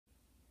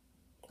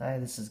Hi,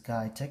 this is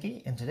Guy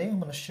Techie, and today I'm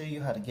going to show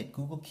you how to get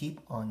Google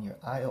Keep on your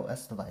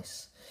iOS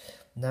device.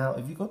 Now,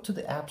 if you go to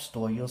the App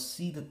Store, you'll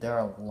see that there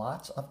are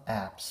lots of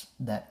apps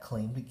that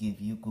claim to give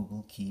you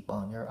Google Keep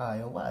on your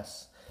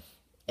iOS.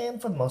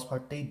 And for the most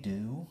part, they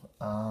do.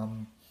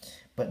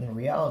 But in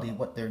reality,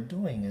 what they're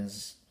doing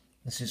is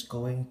just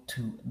going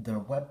to their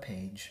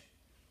webpage,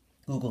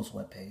 Google's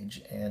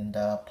webpage, and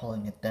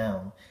pulling it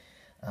down.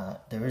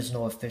 There is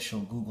no official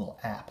Google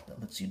app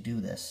that lets you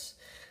do this.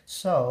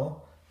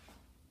 So,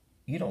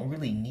 you don't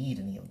really need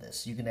any of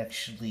this. You can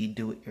actually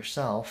do it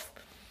yourself.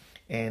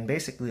 And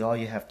basically all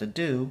you have to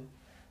do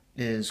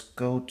is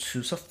go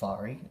to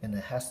Safari, and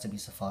it has to be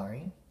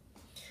Safari.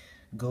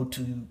 Go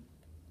to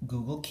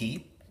Google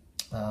Keep.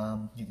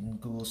 You can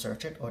Google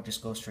search it or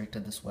just go straight to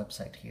this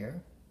website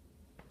here.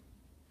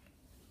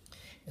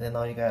 And then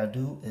all you gotta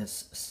do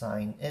is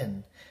sign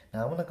in.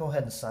 Now I'm gonna go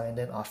ahead and sign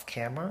in off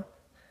camera,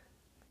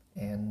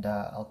 and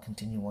I'll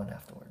continue on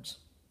afterwards.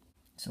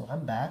 So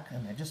I'm back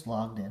and I just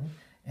logged in,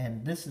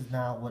 and this is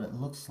now what it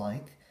looks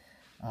like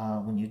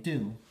when you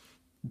do.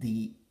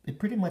 It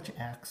pretty much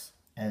acts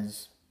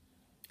as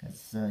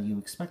you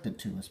expect it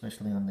to,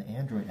 especially on the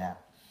Android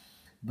app.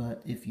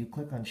 But if you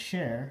click on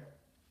share,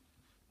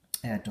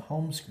 add to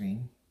home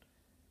screen,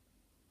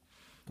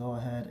 go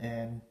ahead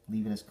and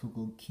leave it as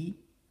Google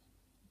Keep,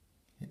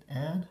 hit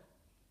add,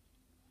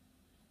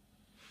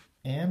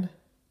 and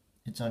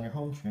it's on your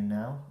home screen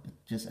now. It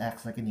just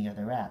acts like any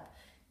other app.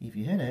 If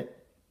you hit it,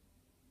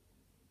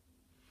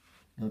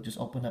 it'll just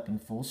open up in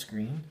full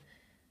screen,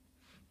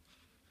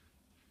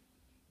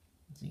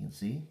 as you can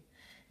see.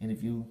 And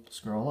if you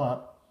scroll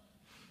up,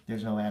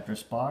 there's no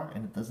address bar,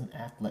 and it doesn't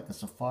act like a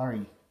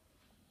Safari.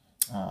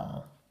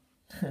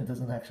 It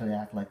doesn't actually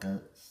act like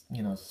a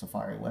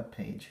Safari web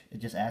page. It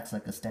just acts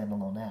like a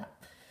standalone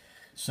app.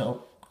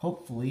 So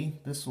hopefully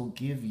this will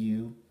give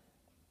you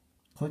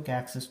quick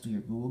access to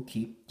your Google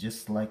Keep,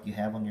 just like you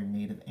have on your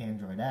native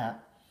Android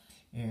app.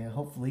 And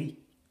hopefully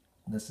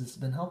this has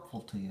been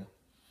helpful to you.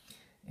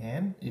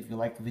 And if you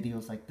like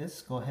videos like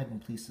this, go ahead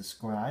and please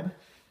subscribe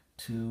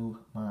to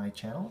my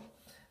channel,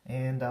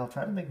 and I'll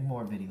try to make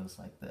more videos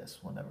like this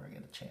whenever I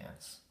get a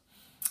chance.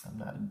 I'm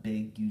not a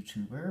big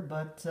YouTuber,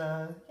 but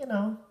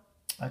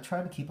I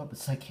try to keep up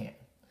as I can.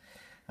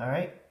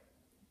 Alright,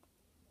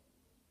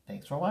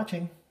 thanks for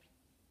watching.